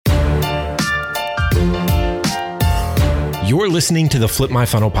You're listening to the Flip My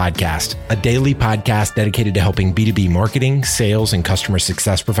Funnel podcast, a daily podcast dedicated to helping B2B marketing, sales, and customer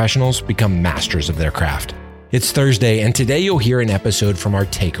success professionals become masters of their craft. It's Thursday, and today you'll hear an episode from our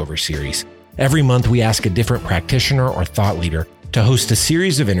Takeover series. Every month, we ask a different practitioner or thought leader to host a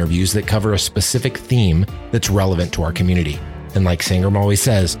series of interviews that cover a specific theme that's relevant to our community. And like Sangram always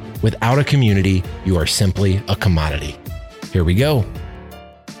says, without a community, you are simply a commodity. Here we go.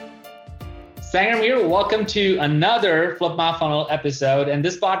 Sangram here. Welcome to another Flip My Funnel episode. And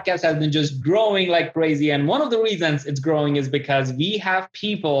this podcast has been just growing like crazy. And one of the reasons it's growing is because we have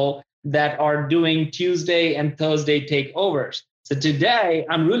people that are doing Tuesday and Thursday takeovers. So today,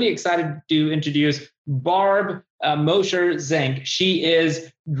 I'm really excited to introduce Barb Mosher-Zink. She is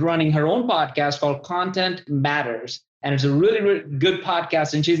running her own podcast called Content Matters. And it's a really, really good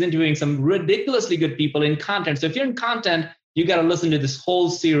podcast. And she's interviewing some ridiculously good people in content. So if you're in content, you got to listen to this whole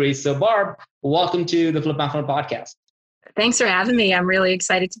series. So Barb, welcome to the Flip My Funnel podcast. Thanks for having me. I'm really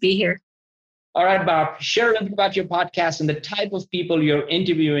excited to be here. All right, Barb, share a little bit about your podcast and the type of people you're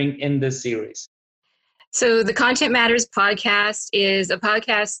interviewing in this series. So the Content Matters podcast is a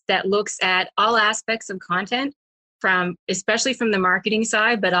podcast that looks at all aspects of content, especially from the marketing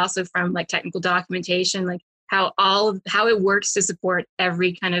side, but also from like technical documentation, like how it works to support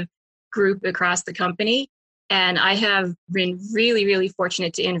every kind of group across the company. And I have been really, really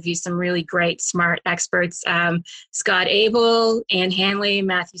fortunate to interview some really great, smart experts. Scott Abel, Ann Hanley,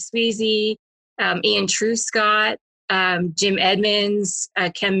 Matthew Sweezy, Ian Truscott, Jim Edmonds,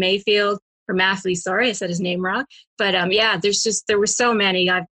 Ken Mayfield, or Mathley, sorry, I said his name wrong. But there were so many.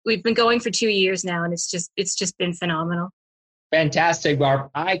 We've been going for 2 years now, and it's just been phenomenal. Fantastic,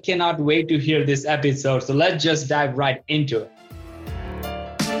 Barb. I cannot wait to hear this episode. So let's just dive right into it.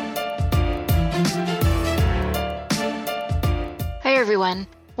 Hi, everyone.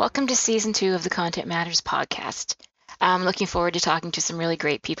 Welcome to Season 2 of the Content Matters podcast. I'm looking forward to talking to some really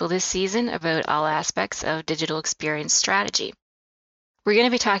great people this season about all aspects of digital experience strategy. We're going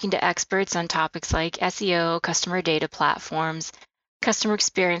to be talking to experts on topics like SEO, customer data platforms, customer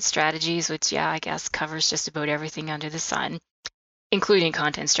experience strategies, which, I guess covers just about everything under the sun, including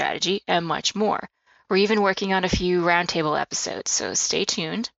content strategy, and much more. We're even working on a few roundtable episodes, so stay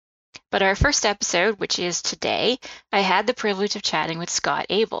tuned. But our first episode, which is today, I had the privilege of chatting with Scott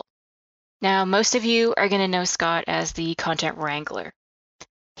Abel. Now, most of you are going to know Scott as the content wrangler.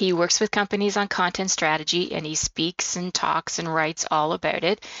 He works with companies on content strategy, and he speaks and talks and writes all about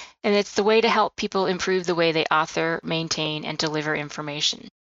it. And it's the way to help people improve the way they author, maintain, and deliver information.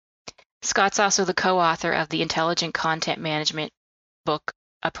 Scott's also the co-author of the Intelligent Content Management book,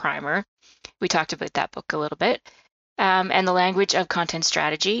 A Primer. We talked about that book a little bit. And The Language of Content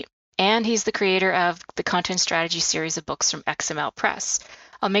Strategy. And he's the creator of the Content Strategy series of books from XML Press.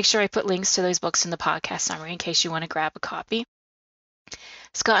 I'll make sure I put links to those books in the podcast summary in case you want to grab a copy.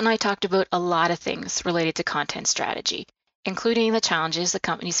 Scott and I talked about a lot of things related to content strategy, including the challenges that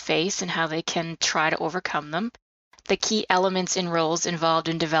companies face and how they can try to overcome them, the key elements and roles involved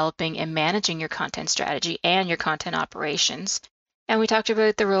in developing and managing your content strategy and your content operations. And we talked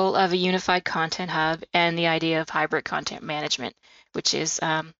about the role of a unified content hub and the idea of hybrid content management, which is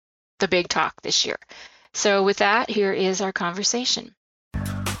the big talk this year. So with that, here is our conversation.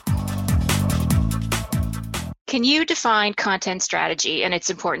 Can you define content strategy and its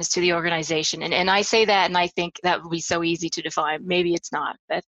importance to the organization? And I say that, and I think that would be so easy to define. Maybe it's not,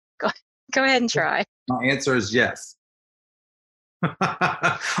 but go ahead and try. My answer is yes.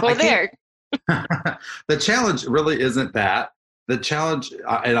 Well, there. The challenge really isn't that. The challenge,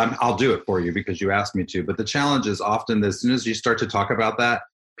 and I'll do it for you because you asked me to, but the challenge is often as soon as you start to talk about that,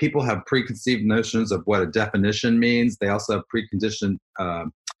 people have preconceived notions of what a definition means. They also have preconditioned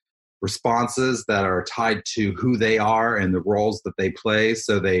responses that are tied to who they are and the roles that they play.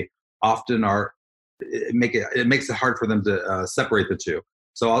 So they often it makes it hard for them to separate the two.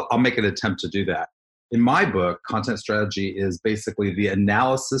 So I'll make an attempt to do that. In my book, content strategy is basically the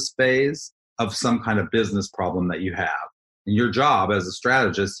analysis phase of some kind of business problem that you have. And your job as a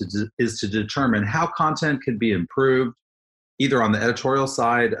strategist is to determine how content can be improved, either on the editorial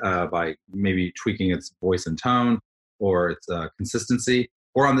side by maybe tweaking its voice and tone or its consistency,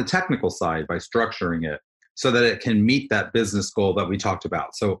 or on the technical side by structuring it so that it can meet that business goal that we talked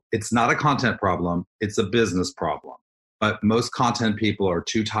about. So it's not a content problem, it's a business problem. But most content people are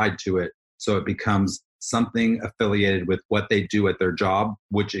too tied to it, so it becomes something affiliated with what they do at their job,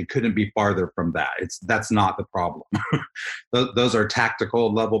 which it couldn't be farther from that. That's not the problem. Those are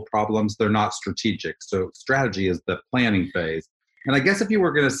tactical level problems. They're not strategic. So strategy is the planning phase. And I guess if you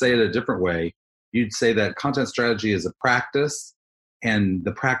were going to say it a different way, you'd say that content strategy is a practice And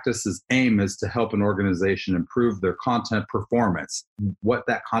the practice's aim is to help an organization improve their content performance, what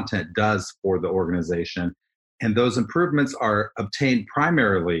that content does for the organization. And those improvements are obtained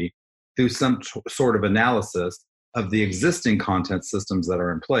primarily through some sort of analysis of the existing content systems that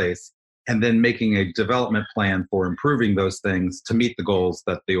are in place, and then making a development plan for improving those things to meet the goals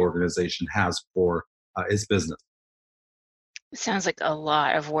that the organization has for its business. Sounds like a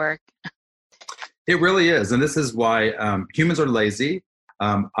lot of work. It really is. And this is why humans are lazy.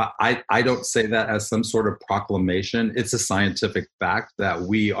 I don't say that as some sort of proclamation. It's a scientific fact that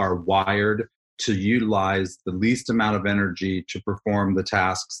we are wired to utilize the least amount of energy to perform the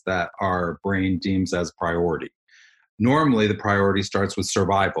tasks that our brain deems as priority. Normally, the priority starts with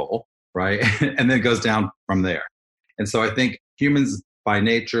survival, right? And then goes down from there. And so I think humans by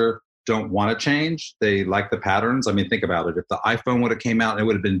nature don't want to change. They like the patterns. I mean, think about it. If the iPhone would have came out, it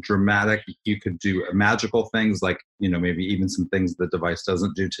would have been dramatic. You could do magical things like, maybe even some things the device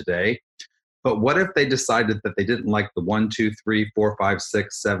doesn't do today. But what if they decided that they didn't like the 1, 2, 3, 4, 5,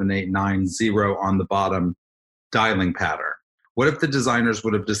 6, 7, 8, 9, 0 on the bottom dialing pattern? What if the designers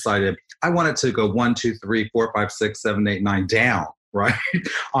would have decided, I want it to go 1, 2, 3, 4, 5, 6, 7, 8, 9 down, right,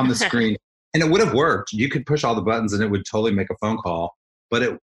 on the screen? And it would have worked. You could push all the buttons and it would totally make a phone call.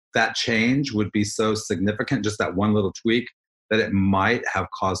 But that change would be so significant, just that one little tweak, that it might have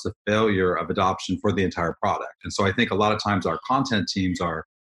caused a failure of adoption for the entire product. And so I think a lot of times our content teams are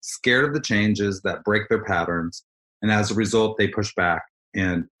scared of the changes that break their patterns. And as a result, they push back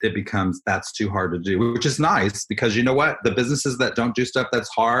and it becomes, that's too hard to do, which is nice because you know what? The businesses that don't do stuff that's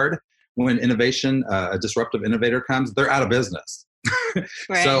hard, when innovation, a disruptive innovator comes, they're out of business.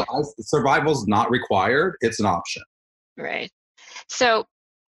 Right. So survival's not required. It's an option. Right. So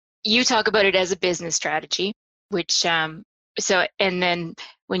you talk about it as a business strategy, which, and then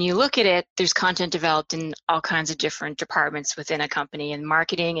when you look at it, there's content developed in all kinds of different departments within a company, in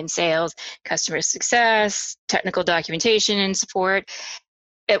marketing and sales, customer success, technical documentation and support.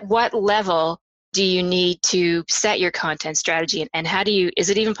 At what level do you need to set your content strategy, and how is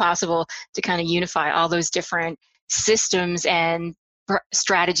it even possible to kind of unify all those different systems and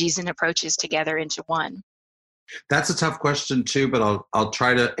strategies and approaches together into one? That's a tough question too, but I'll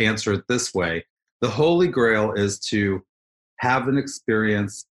try to answer it this way. The holy grail is to have an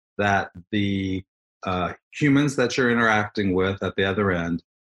experience that the humans that you're interacting with at the other end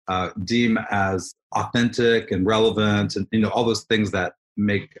deem as authentic and relevant, and all those things that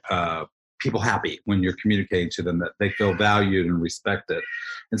make people happy when you're communicating to them, that they feel valued and respected.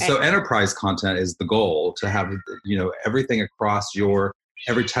 And so enterprise content is the goal, to have everything across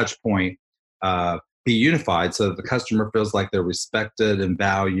every touch point be unified so that the customer feels like they're respected and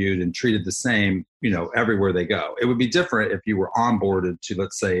valued and treated the same, everywhere they go. It would be different if you were onboarded to,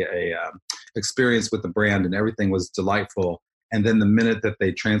 let's say, a experience with the brand and everything was delightful. And then the minute that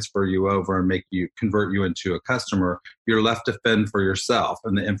they transfer you over and convert you into a customer, you're left to fend for yourself.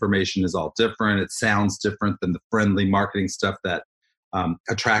 And the information is all different. It sounds different than the friendly marketing stuff that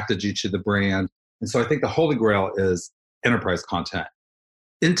attracted you to the brand. And so I think the holy grail is enterprise content.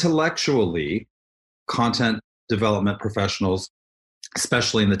 Intellectually, content development professionals,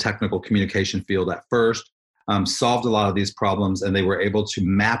 especially in the technical communication field at first, solved a lot of these problems, and they were able to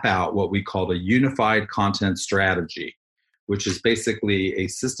map out what we called a unified content strategy, which is basically a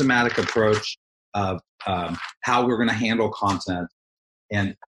systematic approach of how we're going to handle content.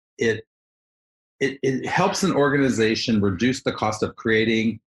 And it helps an organization reduce the cost of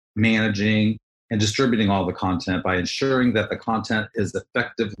creating, managing, and distributing all the content by ensuring that the content is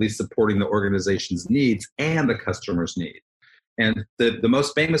effectively supporting the organization's needs and the customer's needs. And the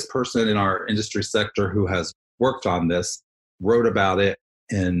most famous person in our industry sector who has worked on this wrote about it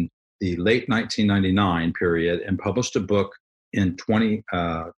in the late 1999 period and published a book in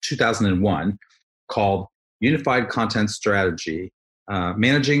 2001 called Unified Content Strategy,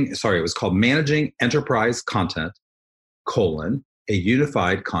 it was called Managing Enterprise Content, a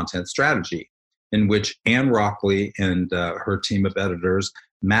Unified Content Strategy, in which Anne Rockley and her team of editors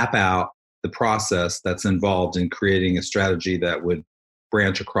map out the process that's involved in creating a strategy that would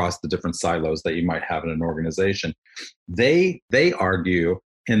branch across the different silos that you might have in an organization. They argue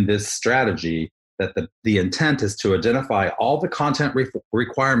in this strategy that the intent is to identify all the content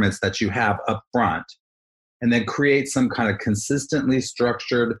requirements that you have up front, and then create some kind of consistently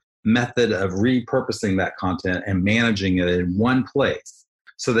structured method of repurposing that content and managing it in one place,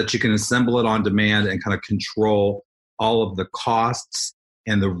 so that you can assemble it on demand and kind of control all of the costs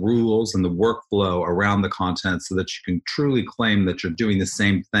and the rules and the workflow around the content, so that you can truly claim that you're doing the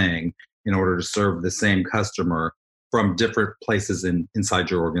same thing in order to serve the same customer from different places inside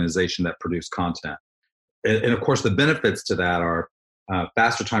your organization that produce content. And of course, the benefits to that are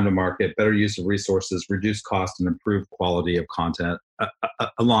faster time to market, better use of resources, reduce cost, and improve quality of content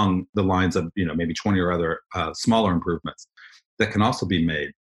along the lines of, maybe 20 or other smaller improvements that can also be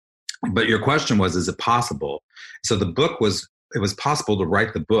made. But your question was, is it possible? So it was possible to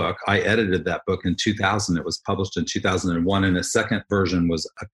write the book. I edited that book in 2000. It was published in 2001. And a second version was,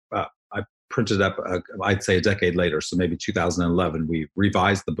 I printed up, I'd say a decade later. So maybe 2011, we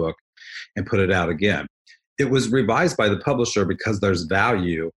revised the book and put it out again. It was revised by the publisher because there's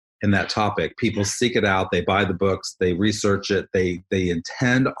value in that topic. People seek it out. They buy the books. They research it. They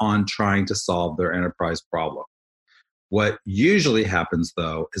intend on trying to solve their enterprise problem. What usually happens,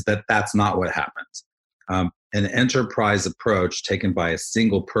 though, is that that's not what happens. An enterprise approach taken by a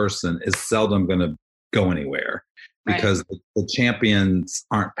single person is seldom going to go anywhere because the champions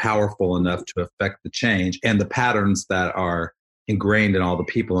aren't powerful enough to affect the change, and the patterns that are ingrained in all the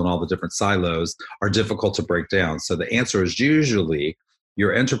people in all the different silos are difficult to break down. So the answer is usually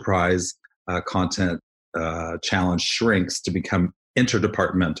your enterprise content challenge shrinks to become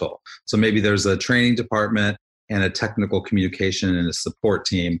interdepartmental. So maybe there's a training department and a technical communication and a support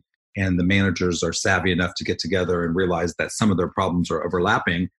team, and the managers are savvy enough to get together and realize that some of their problems are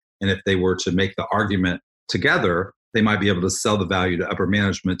overlapping. And if they were to make the argument together, they might be able to sell the value to upper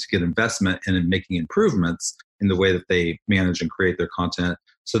management to get investment and in making improvements in the way that they manage and create their content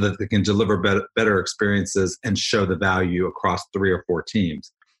so that they can deliver better experiences and show the value across 3 or 4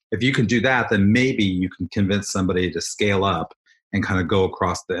 teams. If you can do that, then maybe you can convince somebody to scale up and kind of go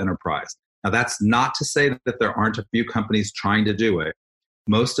across the enterprise. Now, that's not to say that there aren't a few companies trying to do it.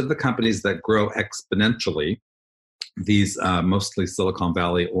 Most of the companies that grow exponentially, these mostly Silicon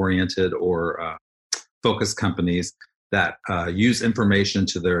Valley oriented or focused companies that use information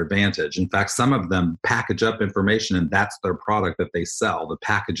to their advantage. In fact, some of them package up information and that's their product that they sell, the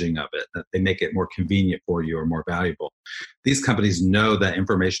packaging of it, that they make it more convenient for you or more valuable. These companies know that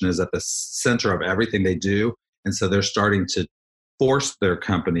information is at the center of everything they do. And so they're starting to force their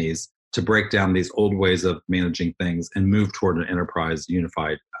companies to break down these old ways of managing things and move toward an enterprise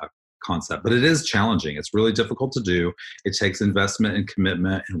unified concept. But it is challenging. It's really difficult to do. It takes investment and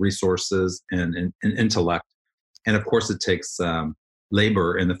commitment and resources and intellect. And of course, it takes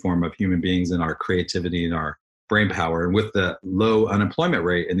labor in the form of human beings and our creativity and our brain power. And with the low unemployment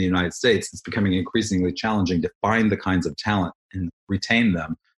rate in the United States, it's becoming increasingly challenging to find the kinds of talent and retain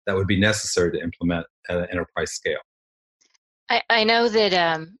them that would be necessary to implement at an enterprise scale. I know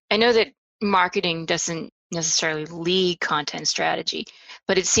that marketing doesn't necessarily lead content strategy,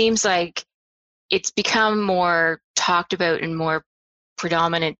 but it seems like it's become more talked about and more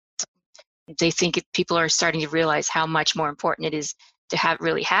predominant. They think people are starting to realize how much more important it is to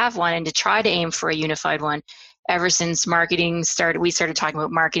really have one and to try to aim for a unified one. Ever since marketing started, we started talking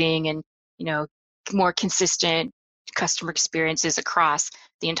about marketing and more consistent customer experiences across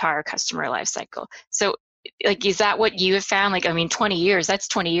the entire customer life cycle. So, is that what you have found? 20 years, that's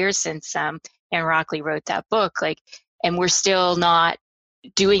 20 years since Anne Rockley wrote that book, and we're still not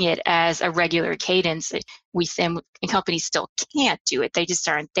doing it as a regular cadence. And companies still can't do it. They just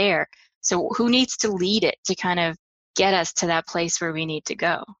aren't there. So who needs to lead it to kind of get us to that place where we need to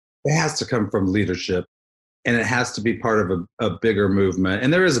go? It has to come from leadership, and it has to be part of a bigger movement.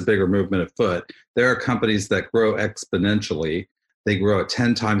 And there is a bigger movement afoot. There are companies that grow exponentially. They grow at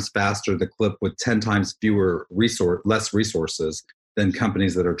 10 times faster the clip with 10 times less resources than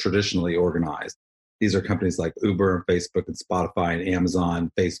companies that are traditionally organized. These are companies like Uber and Facebook and Spotify and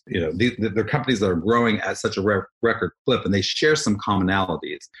Amazon. They're companies that are growing at such a record clip, and they share some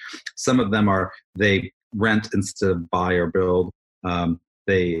commonalities. Some of them are they rent instead of buy or build.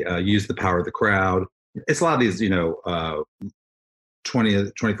 They use the power of the crowd. It's a lot of these,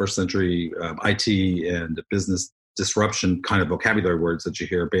 21st century IT and business disruption kind of vocabulary words that you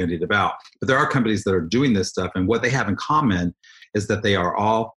hear bandied about. But there are companies that are doing this stuff, and what they have in common is that they are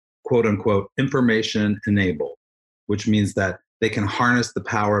all, quote unquote, information enabled, which means that they can harness the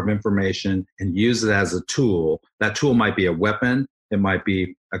power of information and use it as a tool. That tool might be a weapon. It might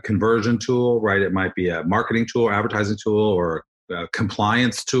be a conversion tool, right? It might be a marketing tool, advertising tool, or a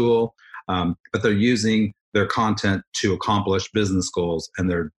compliance tool. But they're using their content to accomplish business goals, and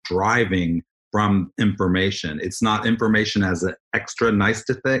they're driving from information. It's not information as an extra nice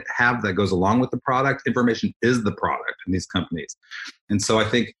to have that goes along with the product. Information is the product in these companies. And so I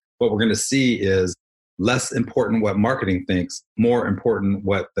think what we're going to see is less important what marketing thinks, more important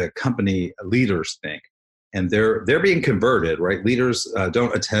what the company leaders think. And they're being converted, right? Leaders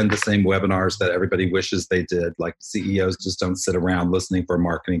don't attend the same webinars that everybody wishes they did. Like CEOs just don't sit around listening for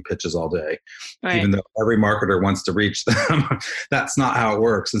marketing pitches all day, right? Even though every marketer wants to reach them. That's not how it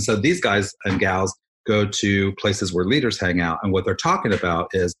works. And so these guys and gals go to places where leaders hang out. And what they're talking about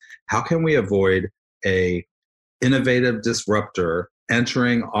is how can we avoid a innovative disruptor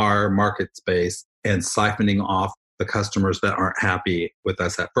entering our market space and siphoning off the customers that aren't happy with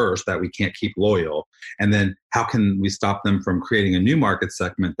us at first, that we can't keep loyal. And then how can we stop them from creating a new market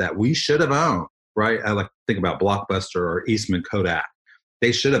segment that we should have owned, right? I like to think about Blockbuster or Eastman Kodak.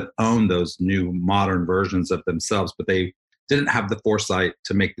 They should have owned those new modern versions of themselves, but they didn't have the foresight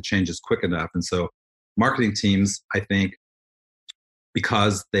to make the changes quick enough. And so marketing teams, I think,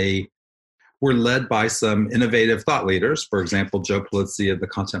 because they were led by some innovative thought leaders. For example, Joe Polizzi of the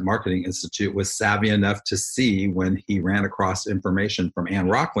Content Marketing Institute was savvy enough to see when he ran across information from Ann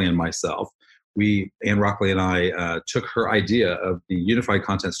Rockley and myself. Ann Rockley and I took her idea of the unified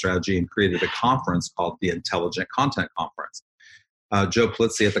content strategy and created a conference called the Intelligent Content Conference. Joe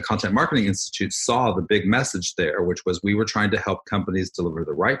Polizzi at the Content Marketing Institute saw the big message there, which was we were trying to help companies deliver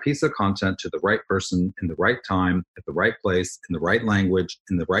the right piece of content to the right person in the right time, at the right place, in the right language,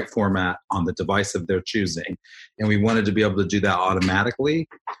 in the right format, on the device of their choosing. And we wanted to be able to do that automatically,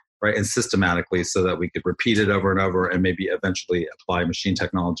 right, and systematically so that we could repeat it over and over and maybe eventually apply machine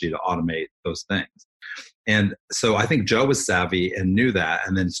technology to automate those things. And so I think Joe was savvy and knew that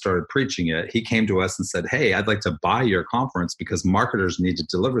and then started preaching it. He came to us and said, hey, I'd like to buy your conference because marketers need to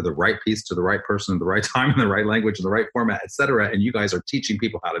deliver the right piece to the right person at the right time in the right language in the right format, et cetera. And you guys are teaching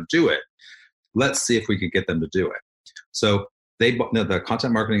people how to do it. Let's see if we could get them to do it. So the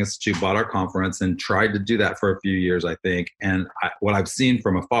Content Marketing Institute bought our conference and tried to do that for a few years, I think. And what I've seen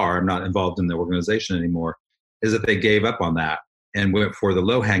from afar, I'm not involved in the organization anymore, is that they gave up on that and went for the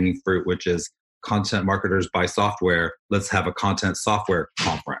low-hanging fruit, which is content marketers buy software. Let's have a content software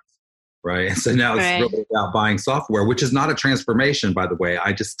conference, right? And so now it's really about buying software, which is not a transformation, by the way.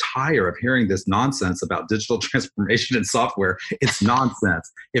 I just tire of hearing this nonsense about digital transformation and software. It's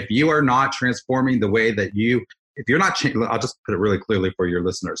nonsense. If you are not transforming the way that if you're not changing, I'll just put it really clearly for your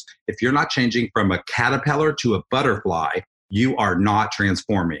listeners. If you're not changing from a caterpillar to a butterfly, you are not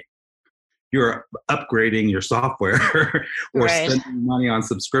transforming. You're upgrading your software or spending money on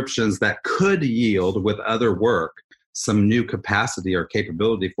subscriptions that could yield with other work some new capacity or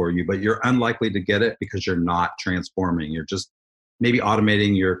capability for you, but you're unlikely to get it because you're not transforming. You're just maybe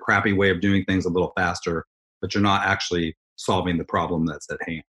automating your crappy way of doing things a little faster, but you're not actually solving the problem that's at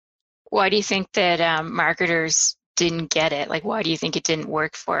hand. Why do you think that marketers didn't get it? Like, why do you think it didn't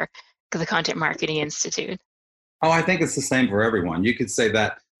work for the Content Marketing Institute? Oh, I think it's the same for everyone. You could say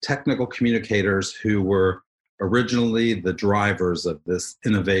that technical communicators who were originally the drivers of this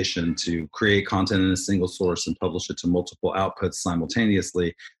innovation to create content in a single source and publish it to multiple outputs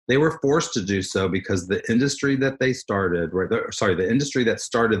simultaneously, they were forced to do so because the industry that they started, the industry that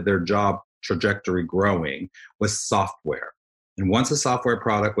started their job trajectory growing was software. And once a software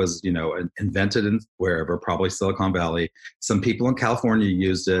product was, invented in wherever, probably Silicon Valley, some people in California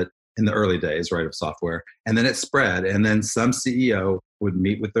used it in the early days, right, of software. And then it spread. And then some CEO would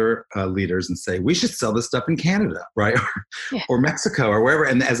meet with their leaders and say, we should sell this stuff in Canada, right? Or Mexico or wherever.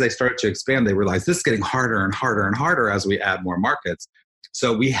 And as they started to expand, they realized this is getting harder and harder and harder as we add more markets.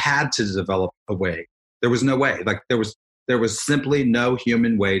 So we had to develop a way. There was no way. Like there was simply no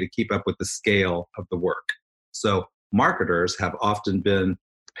human way to keep up with the scale of the work. So marketers have often been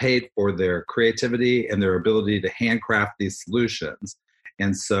paid for their creativity and their ability to handcraft these solutions.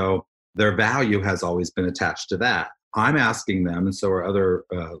 And so their value has always been attached to that. I'm asking them, and so are other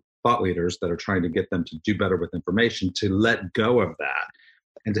thought leaders that are trying to get them to do better with information, to let go of that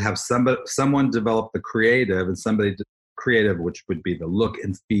and to have someone develop the creative and somebody creative, which would be the look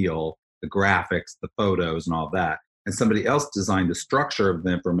and feel, the graphics, the photos and all that. And somebody else design the structure of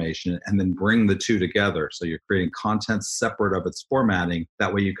the information and then bring the two together. So you're creating content separate of its formatting.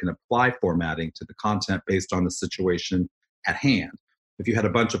 That way you can apply formatting to the content based on the situation at hand. If you had a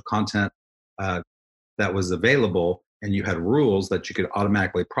bunch of content that was available and you had rules that you could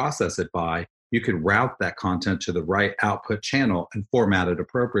automatically process it by, you could route that content to the right output channel and format it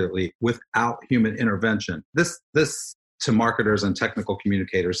appropriately without human intervention. This to marketers and technical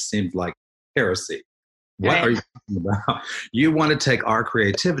communicators seemed like heresy. What are you talking about? You want to take our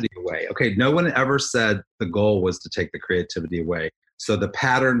creativity away. Okay, no one ever said the goal was to take the creativity away. So the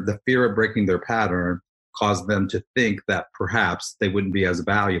fear of breaking their pattern caused them to think that perhaps they wouldn't be as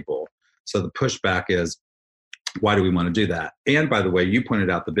valuable. So the pushback is, why do we want to do that? And by the way, you pointed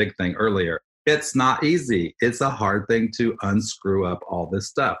out the big thing earlier. It's not easy. It's a hard thing to unscrew up all this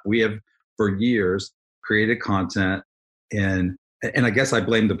stuff. We have, for years, created content and I guess I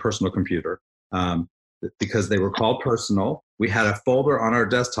blame the personal computer because they were called personal, we had a folder on our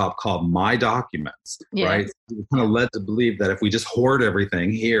desktop called My Documents, right? So we're kind of led to believe that if we just hoard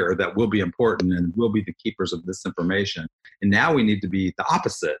everything here, that we'll be important and we'll be the keepers of this information. And now we need to be the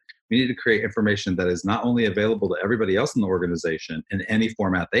opposite. We need to create information that is not only available to everybody else in the organization in any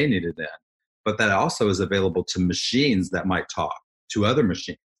format they need it in, but that also is available to machines that might talk to other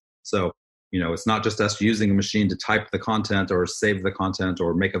machines. So, it's not just us using a machine to type the content or save the content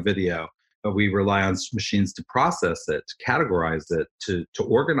or make a video, but we rely on machines to process it, to categorize it, to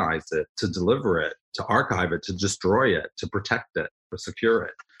organize it, to deliver it, to archive it, to destroy it, to protect it, to secure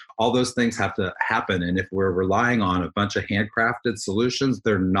it. All those things have to happen. And if we're relying on a bunch of handcrafted solutions,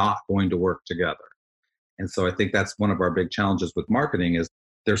 they're not going to work together. And so I think that's one of our big challenges with marketing is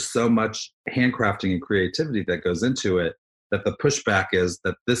there's so much handcrafting and creativity that goes into it that the pushback is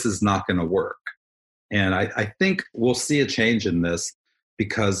that this is not going to work. And I think we'll see a change in this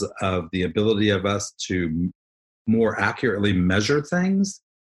because of the ability of us to more accurately measure things.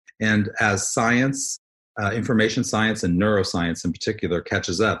 And as science, information science and neuroscience in particular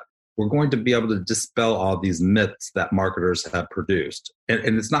catches up, we're going to be able to dispel all these myths that marketers have produced.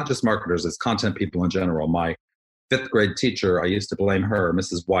 And it's not just marketers, it's content people in general. My 5th grade teacher, I used to blame her,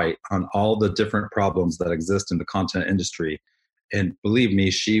 Mrs. White, on all the different problems that exist in the content industry. And believe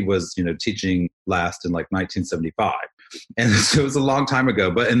me, she was, teaching last in like 1975. And so it was a long time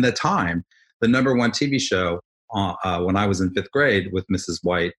ago. But in the time, the number one TV show when I was in 5th grade with Mrs.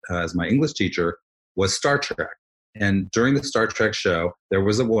 White as my English teacher was Star Trek. And during the Star Trek show, there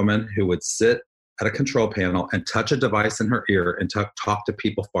was a woman who would sit at a control panel and touch a device in her ear and talk to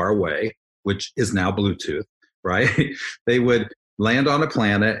people far away, which is now Bluetooth, right? They would land on a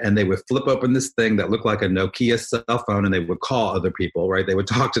planet and they would flip open this thing that looked like a Nokia cell phone and they would call other people, right? They would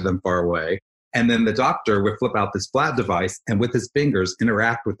talk to them far away. And then the doctor would flip out this flat device and with his fingers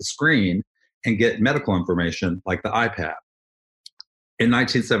interact with the screen and get medical information like the iPad. In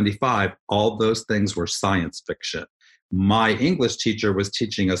 1975, all those things were science fiction. My English teacher was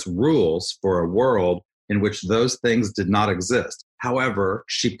teaching us rules for a world in which those things did not exist. However,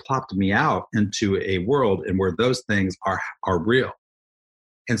 she plopped me out into a world in where those things are real.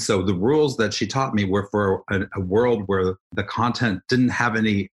 And so the rules that she taught me were for a world where the content didn't have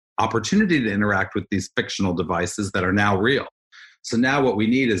any opportunity to interact with these fictional devices that are now real. So now what we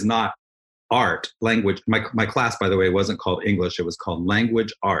need is not art, language. My class, by the way, wasn't called English. It was called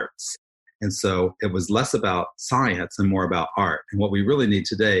Language Arts. And so it was less about science and more about art. And what we really need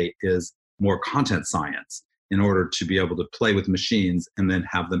today is more content science in order to be able to play with machines and then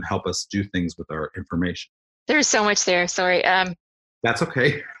have them help us do things with our information. There's so much there. Sorry. That's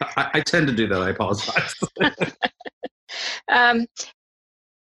okay. I tend to do that. I apologize.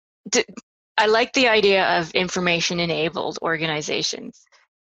 I like the idea of information-enabled organizations.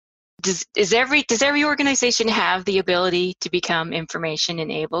 Does every organization have the ability to become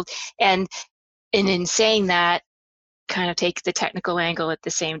information-enabled? And in saying that, kind of take the technical angle at the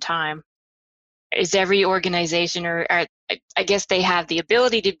same time. Is every organization, or I guess they have the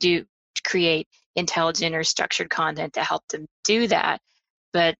ability to create intelligent or structured content to help them do that,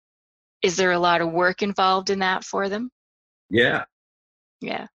 but is there a lot of work involved in that for them? Yeah.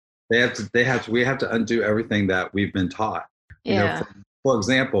 Yeah. We have to undo everything that we've been taught. Yeah. For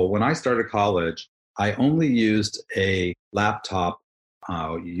example, when I started college, I only used a laptop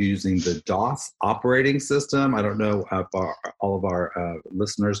using the DOS operating system. I don't know if all of our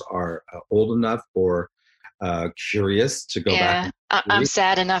listeners are old enough or curious to go back. I'm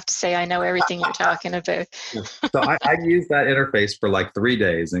sad enough to say I know everything you're talking about. So I used that interface for like 3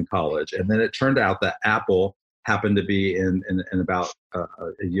 days in college. And then it turned out that Apple happened to be in about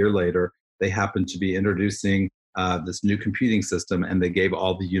a year later, they happened to be introducing this new computing system, and they gave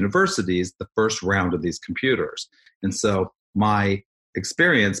all the universities the first round of these computers. And so my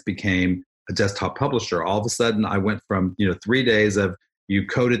experience became a desktop publisher. All of a sudden, I went from 3 days of you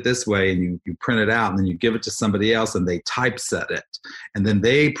code it this way and you print it out and then you give it to somebody else and they typeset it. And then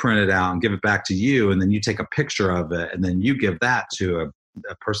they print it out and give it back to you. And then you take a picture of it and then you give that to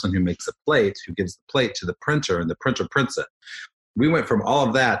a person who makes a plate, who gives the plate to the printer and the printer prints it. We went from all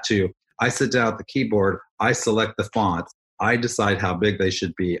of that to I sit down at the keyboard, I select the fonts, I decide how big they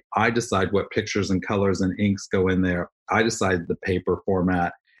should be, I decide what pictures and colors and inks go in there, I decide the paper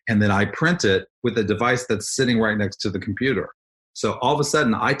format, and then I print it with a device that's sitting right next to the computer. So all of a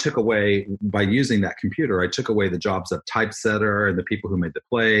sudden, I took away, by using that computer, I took away the jobs of typesetter and the people who made the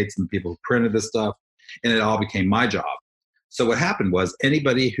plates and the people who printed the stuff, and it all became my job. So what happened was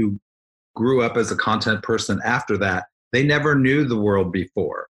anybody who grew up as a content person after that, they never knew the world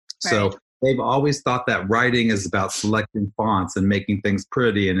before. Right. So they've always thought that writing is about selecting fonts and making things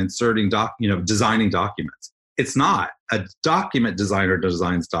pretty and inserting, designing documents. It's not. A document designer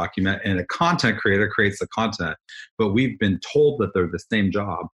designs document and a content creator creates the content, but we've been told that they're the same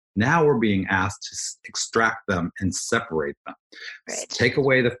job. Now we're being asked to extract them and separate them. Right. Take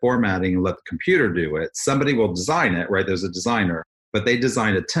away the formatting and let the computer do it. Somebody will design it, right? There's a designer, but they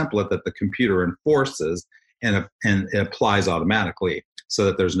design a template that the computer enforces and it applies automatically so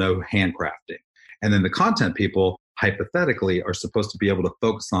that there's no handcrafting. And then the content people, hypothetically, are supposed to be able to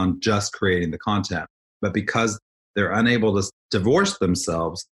focus on just creating the content. But because they're unable to divorce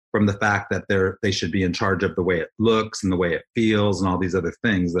themselves from the fact that they should be in charge of the way it looks and the way it feels and all these other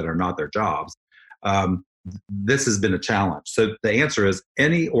things that are not their jobs, this has been a challenge. So the answer is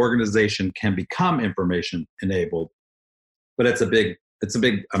any organization can become information enabled, but it's a big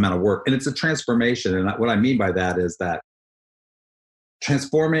amount of work, and it's a transformation. And what I mean by that is that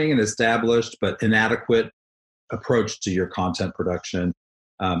transforming an established but inadequate approach to your content production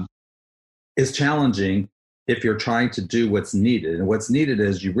is challenging if you're trying to do what's needed. And what's needed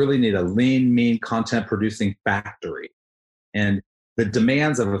is you really need a lean, mean content producing factory. And the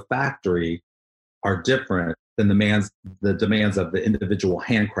demands of a factory are different than the demands of the individual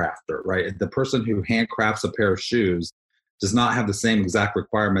handcrafter, right? The person who handcrafts a pair of shoes does not have the same exact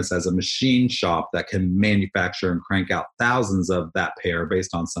requirements as a machine shop that can manufacture and crank out thousands of that pair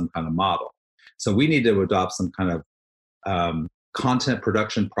based on some kind of model. So we need to adopt some kind of content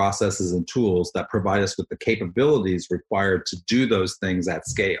production processes and tools that provide us with the capabilities required to do those things at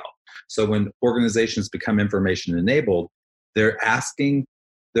scale. So when organizations become information enabled, they're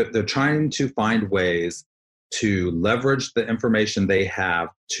trying to find ways to leverage the information they have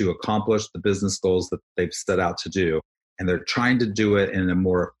to accomplish the business goals that they've set out to do. And they're trying to do it in a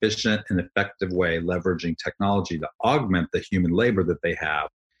more efficient and effective way, leveraging technology to augment the human labor that they have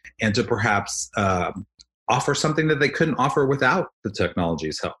and to perhaps offer something that they couldn't offer without the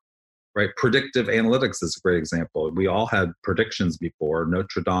technology's help, right? Predictive analytics is a great example. We all had predictions before,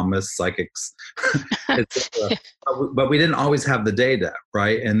 Nostradamus, psychics, but we didn't always have the data,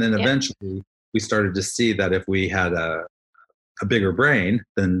 right? And then eventually we started to see that if we had a bigger brain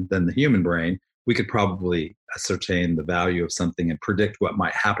than the human brain, we could probably ascertain the value of something and predict what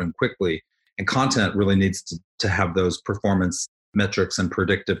might happen quickly. And content really needs to have those performance metrics and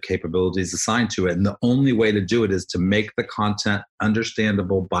predictive capabilities assigned to it. And the only way to do it is to make the content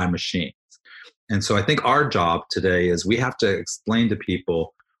understandable by machines. And so I think our job today is we have to explain to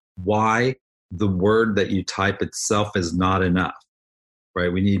people why the word that you type itself is not enough,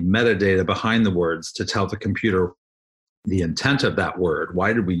 right? We need metadata behind the words to tell the computer the intent of that word.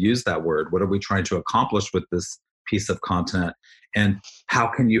 Why did we use that word? What are we trying to accomplish with this piece of content? And how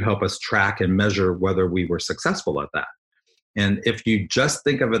can you help us track and measure whether we were successful at that? And if you just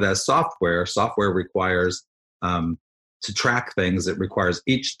think of it as software requires to track things. It requires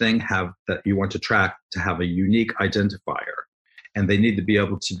each thing that you want to track to have a unique identifier. And they need to be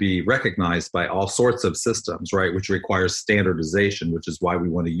able to be recognized by all sorts of systems, right? Which requires standardization, which is why we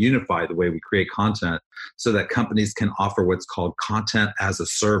want to unify the way we create content so that companies can offer what's called content as a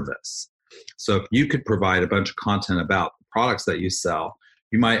service. So if you could provide a bunch of content about the products that you sell,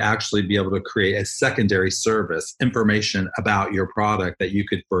 you might actually be able to create a secondary service, information about your product that you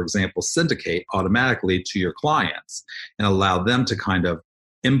could, for example, syndicate automatically to your clients and allow them to kind of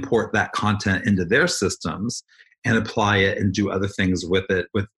import that content into their systems and apply it and do other things with it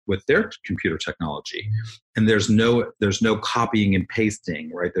with their computer technology. And there's no copying and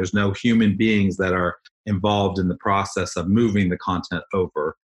pasting, right? There's no human beings that are involved in the process of moving the content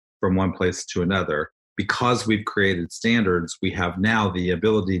over from one place to another. Because we've created standards, we have now the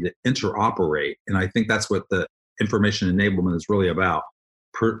ability to interoperate. And I think that's what the information enablement is really about.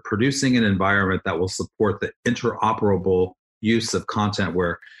 Producing an environment that will support the interoperable use of content,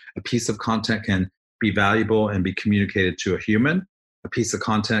 where a piece of content can be valuable and be communicated to a human. A piece of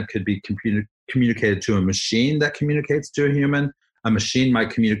content could be communicated to a machine that communicates to a human. A machine might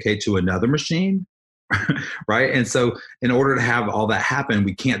communicate to another machine, right? And so in order to have all that happen,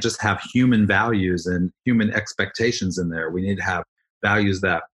 we can't just have human values and human expectations in there. We need to have values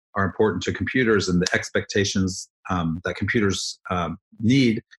that are important to computers and the expectations that computers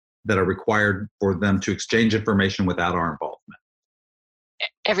need that are required for them to exchange information without our involvement.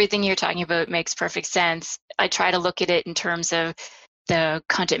 Everything you're talking about makes perfect sense. I try to look at it in terms of the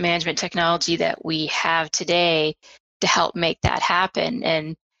content management technology that we have today to help make that happen.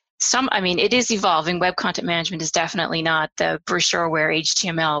 And it is evolving. Web content management is definitely not the brochureware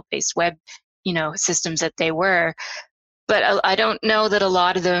HTML-based web, systems that they were. But I don't know that a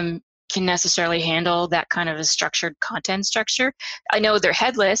lot of them can necessarily handle that kind of a structured content structure. I know they're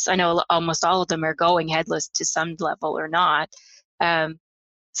headless. I know almost all of them are going headless to some level or not.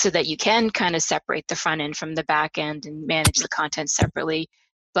 so that you can kind of separate the front end from the back end and manage the content separately.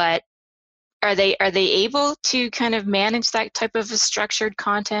 But are they able to kind of manage that type of a structured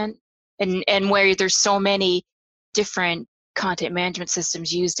content, and where there's so many different content management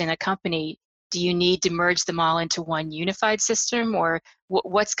systems used in a company, do you need to merge them all into one unified system, or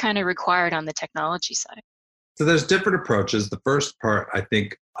what's kind of required on the technology side? So there's different approaches. The first part I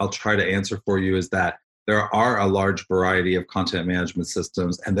think I'll try to answer for you is that there are a large variety of content management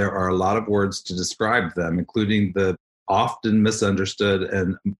systems, and there are a lot of words to describe them, including the often misunderstood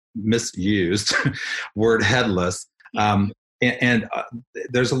and misused word headless.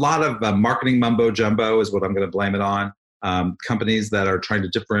 There's a lot of marketing mumbo jumbo is what I'm going to blame it on. Companies that are trying to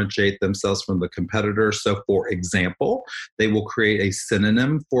differentiate themselves from the competitor. So for example, they will create a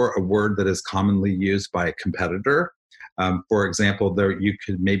synonym for a word that is commonly used by a competitor. For example, there you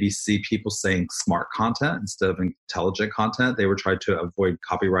could maybe see people saying smart content instead of intelligent content. They were trying to avoid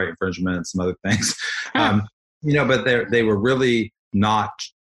copyright infringement and some other things. But they were really not,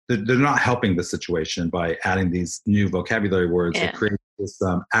 they're not helping the situation by adding these new vocabulary words. It creates this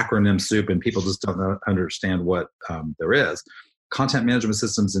acronym soup, and people just don't understand what there is. Content management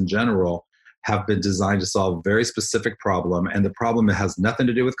systems in general have been designed to solve a very specific problem, and the problem has nothing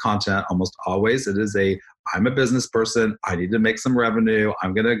to do with content. Almost always it is I'm a business person, I need to make some revenue,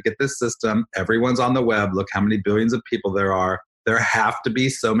 I'm going to get this system, everyone's on the web, look how many billions of people there are. There have to be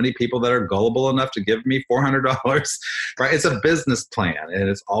so many people that are gullible enough to give me $400, right? It's a business plan, and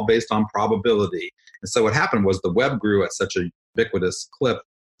it's all based on probability. And so what happened was the web grew at such a ubiquitous clip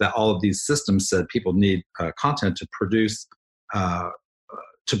that all of these systems said people need content to produce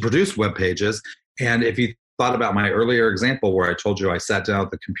web pages. And if you thought about my earlier example where I told you I sat down at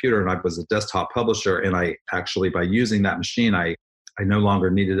the computer and I was a desktop publisher, and I actually, by using that machine, I no longer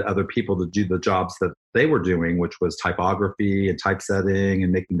needed other people to do the jobs that they were doing, which was typography and typesetting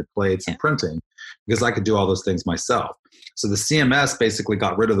and making the plates and printing, because I could do all those things myself. So the CMS basically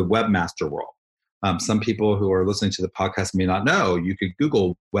got rid of the webmaster role. Some people who are listening to the podcast may not know. You could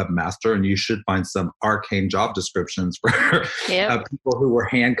Google webmaster and you should find some arcane job descriptions for people who were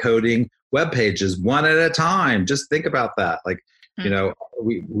hand coding web pages one at a time. Just think about that. Like,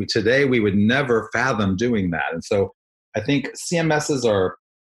 we today we would never fathom doing that. And so I think CMSs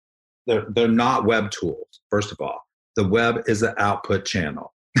they're not web tools. First of all, the web is an output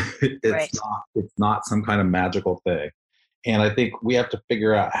channel. It's not some kind of magical thing. And I think we have to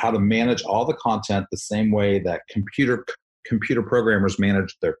figure out how to manage all the content the same way that computer programmers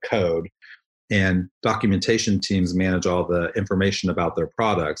manage their code and documentation teams manage all the information about their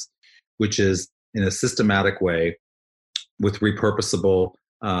products, which is in a systematic way with repurposable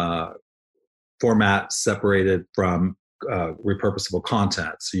format separated from repurposable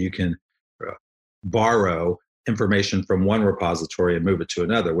content. So you can borrow information from one repository and move it to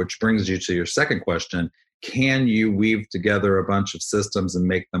another, which brings you to your second question. Can you weave together a bunch of systems and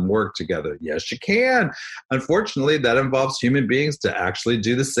make them work together? Yes, you can. Unfortunately, that involves human beings to actually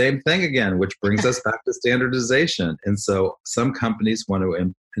do the same thing again, which brings us back to standardization. And so some companies want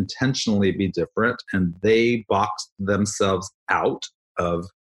to intentionally be different, and they box themselves out of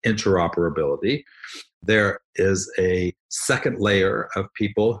interoperability. There is a second layer of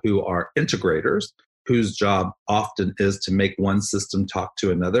people who are integrators, whose job often is to make one system talk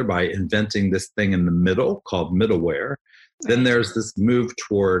to another by inventing this thing in the middle called middleware. Right. Then there's this move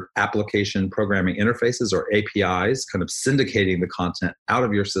toward application programming interfaces, or APIs, kind of syndicating the content out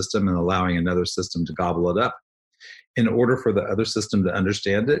of your system and allowing another system to gobble it up. In order for the other system to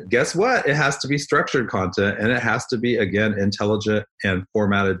understand it, guess what? It has to be structured content, and it has to be, again, intelligent and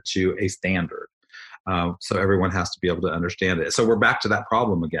formatted to a standard. So everyone has to be able to understand it. So we're back to that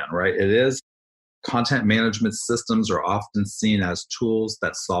problem again, right? It is content management systems are often seen as tools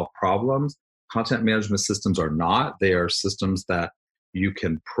that solve problems. Content management systems are not. They are systems that you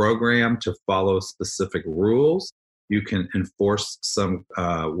can program to follow specific rules. You can enforce some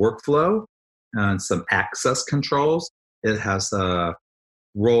workflow and some access controls. It has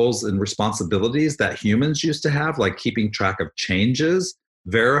roles and responsibilities that humans used to have, like keeping track of changes,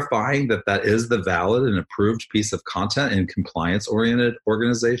 verifying that that is the valid and approved piece of content in compliance-oriented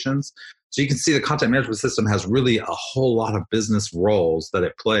organizations. So you can see the content management system has really a whole lot of business roles that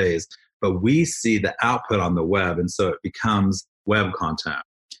it plays, but we see the output on the web, and so it becomes web content.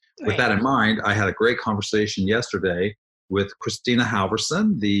 Right. With that in mind, I had a great conversation yesterday with Christina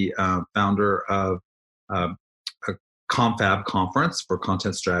Halverson, the founder of a Confab conference for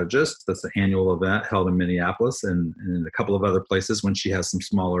content strategists. That's an annual event held in Minneapolis and in a couple of other places when she has some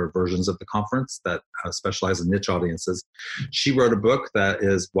smaller versions of the conference that specialize in niche audiences. She wrote a book that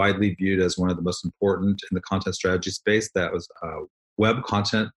is widely viewed as one of the most important in the content strategy space that was web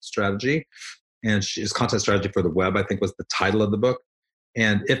content strategy. And she's content strategy for the web, I think was the title of the book.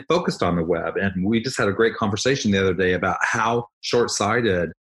 And it focused on the web. And we just had a great conversation the other day about how short-sighted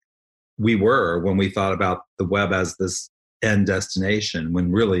we were when we thought about the web as this end destination,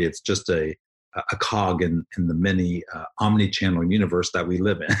 when really it's just a cog in the many omni-channel universe that we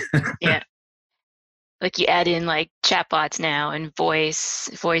live in. Yeah. Like you add in like chatbots now and voice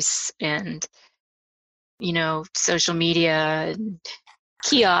and, social media and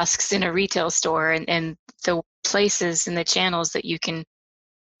kiosks in a retail store and the places and the channels that you can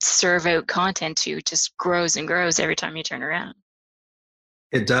serve out content to just grows and grows every time you turn around.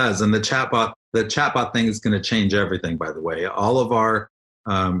 It does. And the chatbot thing is going to change everything, by the way. All of our,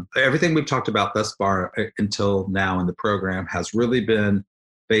 everything we've talked about thus far until now in the program has really been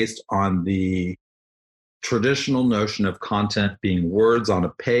based on the traditional notion of content being words on a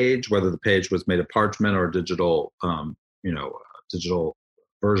page, whether the page was made of parchment or digital, digital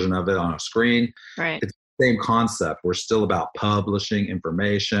version of it on a screen. Right. It's the same concept. We're still about publishing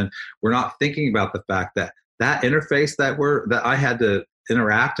information. We're not thinking about the fact that interface that I had to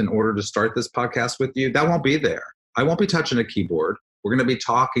interact in order to start this podcast with you, that won't be there. I won't be touching a keyboard. We're going to be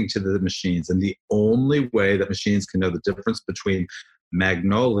talking to the machines. And the only way that machines can know the difference between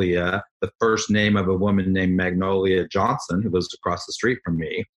Magnolia, the first name of a woman named Magnolia Johnson, who lives across the street from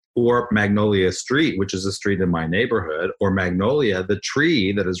me, or Magnolia Street, which is a street in my neighborhood, or Magnolia, the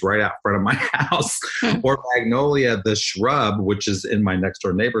tree that is right out front of my house, or Magnolia, the shrub, which is in my next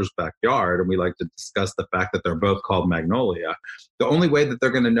door neighbor's backyard. And we like to discuss the fact that they're both called Magnolia. The only way that they're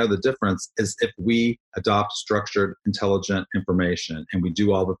going to know the difference is if we adopt structured, intelligent information and we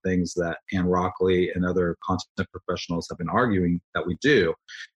do all the things that Ann Rockley and other content professionals have been arguing that we do,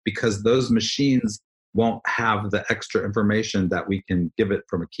 because those machines won't have the extra information that we can give it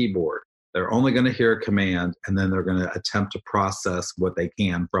from a keyboard. They're only going to hear a command, and then they're going to attempt to process what they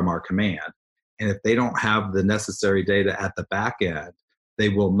can from our command. And if they don't have the necessary data at the back end, they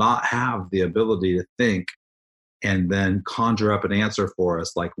will not have the ability to think and then conjure up an answer for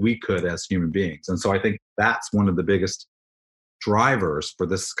us like we could as human beings. And so I think that's one of the biggest drivers for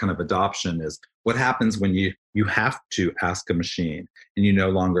this kind of adoption is what happens when you have to ask a machine and you no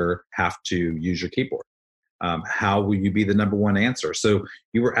longer have to use your keyboard. How will you be the number one answer? So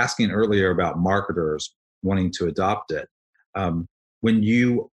you were asking earlier about marketers wanting to adopt it. When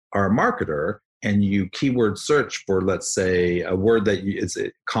you are a marketer and you keyword search for, let's say, a word that is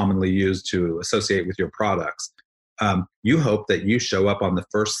commonly used to associate with your products, you hope that you show up on the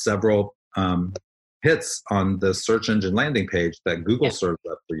first several hits on the search engine landing page that Google serves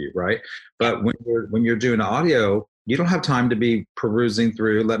up for you, right? But when you're doing audio, you don't have time to be perusing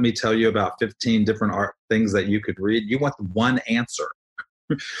through, let me tell you about 15 different things that you could read. You want one answer.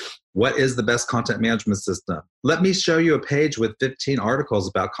 What is the best content management system? Let me show you a page with 15 articles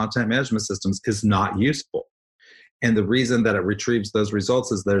about content management systems is not useful. And the reason that it retrieves those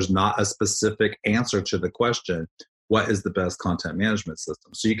results is there's not a specific answer to the question, what is the best content management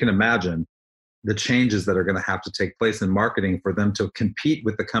system? So you can imagine the changes that are going to have to take place in marketing for them to compete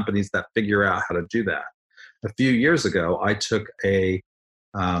with the companies that figure out how to do that. A few years ago, I took an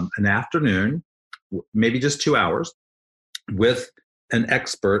afternoon, maybe just 2 hours, with an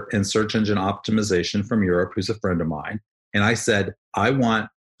expert in search engine optimization from Europe who's a friend of mine. And I said, I want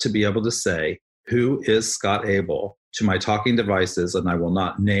to be able to say, who is Scott Abel to my talking devices? And I will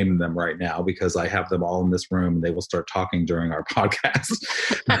not name them right now because I have them all in this room and they will start talking during our podcast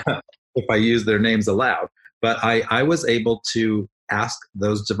if I use their names aloud. But I was able to ask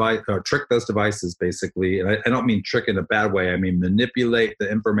those trick those devices basically. And I don't mean trick in a bad way. I mean, manipulate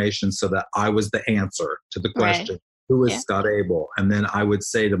the information so that I was the answer to the question, who is Scott Abel? And then I would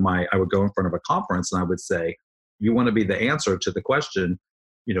say I would go in front of a conference and I would say, you want to be the answer to the question,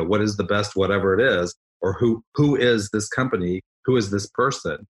 what is the best, whatever it is, or who is this company? Who is this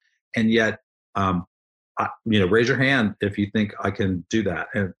person? And yet, raise your hand if you think I can do that.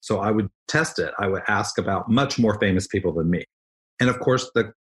 And so I would test it. I would ask about much more famous people than me. And of course,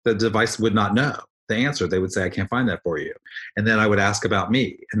 the device would not know the answer. They would say, I can't find that for you. And then I would ask about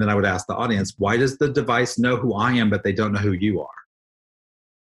me. And then I would ask the audience, why does the device know who I am, but they don't know who you are?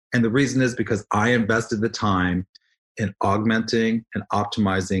 And the reason is because I invested the time in augmenting and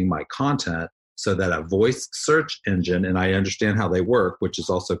optimizing my content so that a voice search engine, and I understand how they work, which is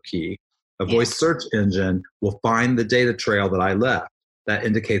also key, a voice search engine will find the data trail that I left that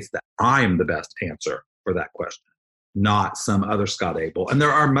indicates that I'm the best answer for that question, not some other Scott Abel. And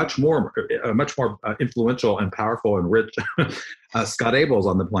there are much more influential and powerful and rich Scott Abels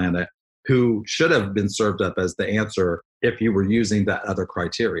on the planet who should have been served up as the answer if you were using that other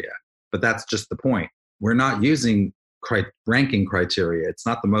criteria. But that's just the point. We're not using ranking criteria. It's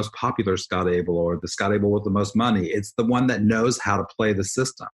not the most popular Scott Abel or the Scott Abel with the most money. It's the one that knows how to play the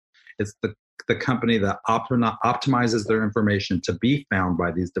system. It's the company that optimizes their information to be found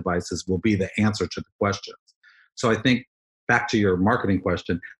by these devices will be the answer to the questions. So I think back to your marketing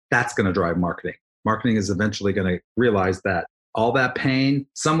question, that's going to drive marketing. Marketing is eventually going to realize that all that pain,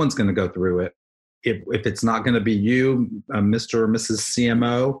 someone's going to go through it. If it's not going to be you, Mr. or Mrs.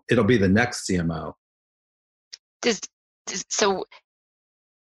 CMO, it'll be the next CMO. So,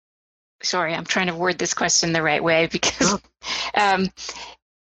 sorry, I'm trying to word this question the right way because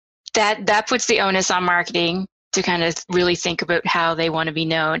that puts the onus on marketing to kind of really think about how they want to be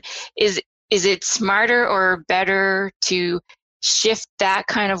known. Is it smarter or better to shift that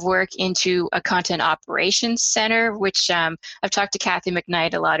kind of work into a content operations center, which I've talked to Kathy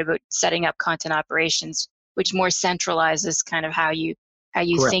McKnight a lot about setting up content operations, which more centralizes kind of how you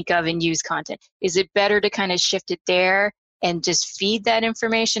Correct. think of and use content. Is it better to kind of shift it there and just feed that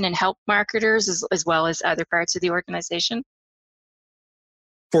information and help marketers as well as other parts of the organization?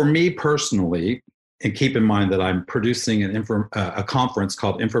 For me personally, and keep in mind that I'm producing a conference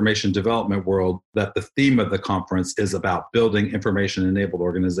called Information Development World, that the theme of the conference is about building information-enabled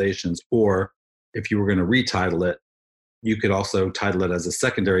organizations, or if you were going to retitle it, you could also title it as a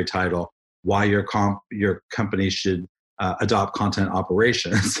secondary title, Why Your Company Should Adopt Content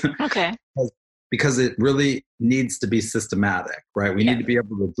Operations. Okay. Because it really needs to be systematic, right? We need to be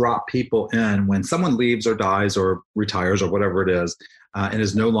able to drop people in when someone leaves or dies or retires or whatever it is, and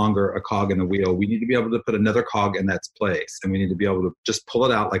is no longer a cog in the wheel. We need to be able to put another cog in that place, and we need to be able to just pull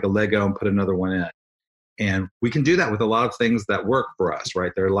it out like a Lego and put another one in. And we can do that with a lot of things that work for us,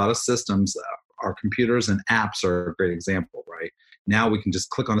 right? There are a lot of systems. Our computers and apps are a great example, right? Now we can just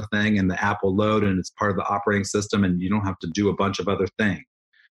click on a thing and the app will load and it's part of the operating system and you don't have to do a bunch of other things.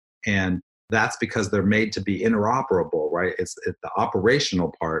 And that's because they're made to be interoperable, right? It's the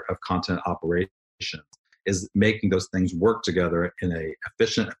operational part of content operations is making those things work together in a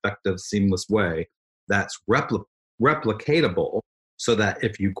efficient, effective, seamless way that's replicatable, so that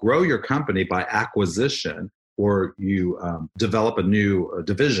if you grow your company by acquisition or you develop a new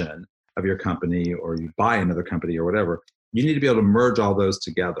division of your company or you buy another company or whatever, you need to be able to merge all those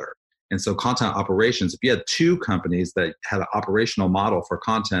together. And so content operations, if you had two companies that had an operational model for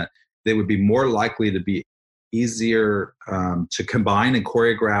content, they would be more likely to be easier to combine and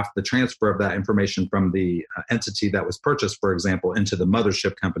choreograph the transfer of that information from the entity that was purchased, for example, into the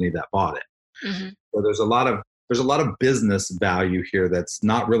mothership company that bought it. Mm-hmm. So there's a lot of business value here that's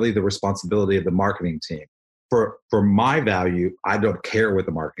not really the responsibility of the marketing team. For my value, I don't care what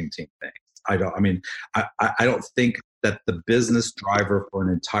the marketing team thinks. I don't think that the business driver for an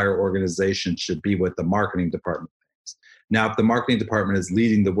entire organization should be what the marketing department thinks. Now, if the marketing department is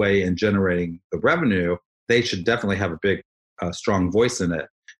leading the way in generating the revenue, they should definitely have a big, strong voice in it.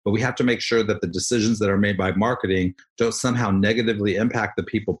 But we have to make sure that the decisions that are made by marketing don't somehow negatively impact the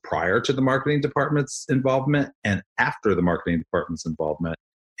people prior to the marketing department's involvement and after the marketing department's involvement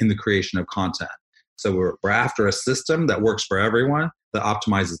in the creation of content. So we're after a system that works for everyone, that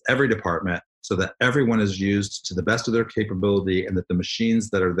optimizes every department so that everyone is used to the best of their capability and that the machines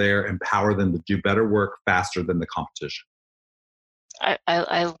that are there empower them to do better work faster than the competition.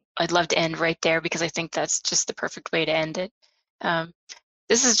 I'd love to end right there because I think that's just the perfect way to end it.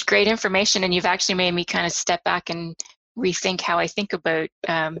 This is great information, and you've actually made me kind of step back and rethink how I think about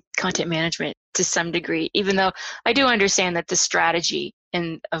content management to some degree, even though I do understand that the strategy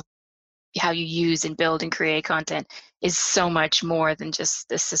and of how you use and build and create content is so much more than just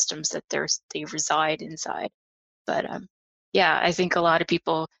the systems that they reside inside. But I think a lot of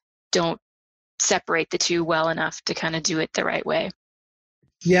people don't separate the two well enough to kind of do it the right way.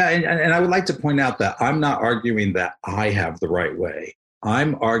 Yeah, and I would like to point out that I'm not arguing that I have the right way.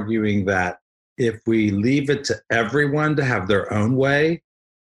 I'm arguing that if we leave it to everyone to have their own way,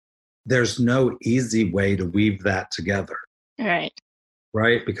 there's no easy way to weave that together.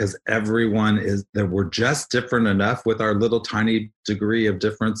 Right? Because we're just different enough with our little tiny degree of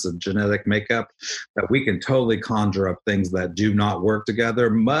difference of genetic makeup that we can totally conjure up things that do not work together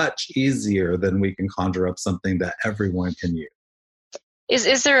much easier than we can conjure up something that everyone can use.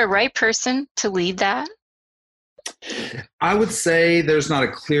 Is there a right person to lead that? I would say there's not a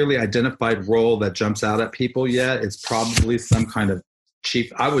clearly identified role that jumps out at people yet. It's probably some kind of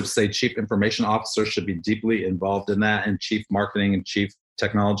chief information officer should be deeply involved in that, and chief marketing and chief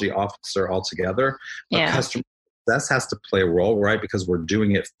technology officer altogether. But customer success has to play a role, right? Because we're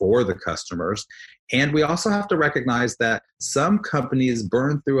doing it for the customers. And we also have to recognize that some companies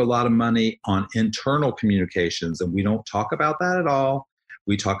burn through a lot of money on internal communications, and we don't talk about that at all.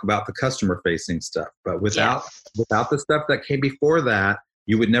 we talk about the customer facing stuff. But without the stuff that came before that,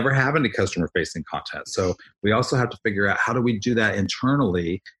 you would never have any customer facing content. So we also have to figure out how do we do that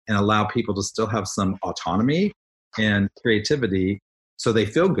internally and allow people to still have some autonomy and creativity so they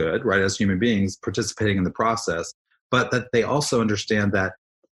feel good, right, as human beings participating in the process, but that they also understand that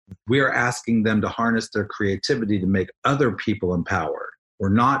we are asking them to harness their creativity to make other people empowered. We're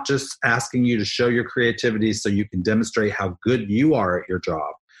not just asking you to show your creativity so you can demonstrate how good you are at your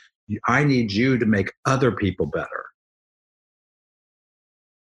job. I need you to make other people better.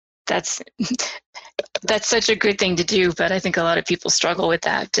 That's such a good thing to do, but I think a lot of people struggle with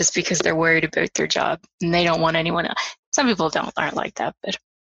that just because they're worried about their job and they don't want anyone else. Some people aren't like that, but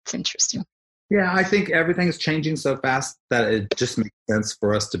it's interesting. Yeah, I think everything is changing so fast that it just makes sense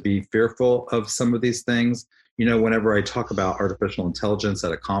for us to be fearful of some of these things. You know, whenever I talk about artificial intelligence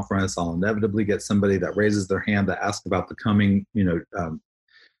at a conference, I'll inevitably get somebody that raises their hand to ask about the coming,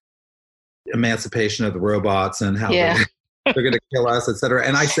 emancipation of the robots and how they're going to kill us, et cetera.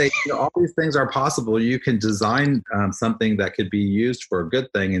 And I say, all these things are possible. You can design something that could be used for a good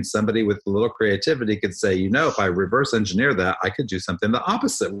thing. And somebody with a little creativity could say, if I reverse engineer that, I could do something the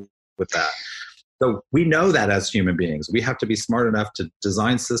opposite with that. So we know that as human beings, we have to be smart enough to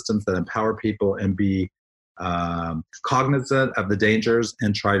design systems that empower people and be cognizant of the dangers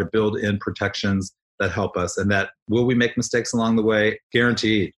and try to build in protections that help us. And that will we make mistakes along the way?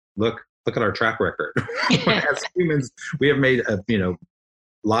 Guaranteed. Look at our track record. As humans, we have made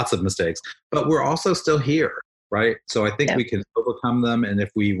lots of mistakes, but we're also still here, right? So I think we can overcome them, and if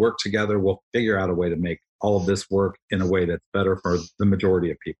we work together, we'll figure out a way to make all of this work in a way that's better for the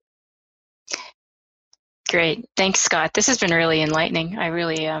majority of people. Great. Thanks, Scott. This has been really enlightening. I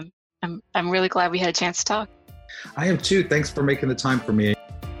really I'm really glad we had a chance to talk. I am too. Thanks for making the time for me.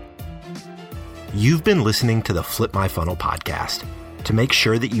 You've been listening to the Flip My Funnel podcast. To make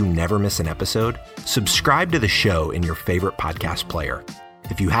sure that you never miss an episode, subscribe to the show in your favorite podcast player.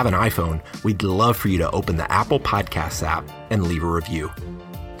 If you have an iPhone, we'd love for you to open the Apple Podcasts app and leave a review.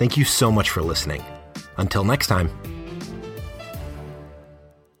 Thank you so much for listening. Until next time.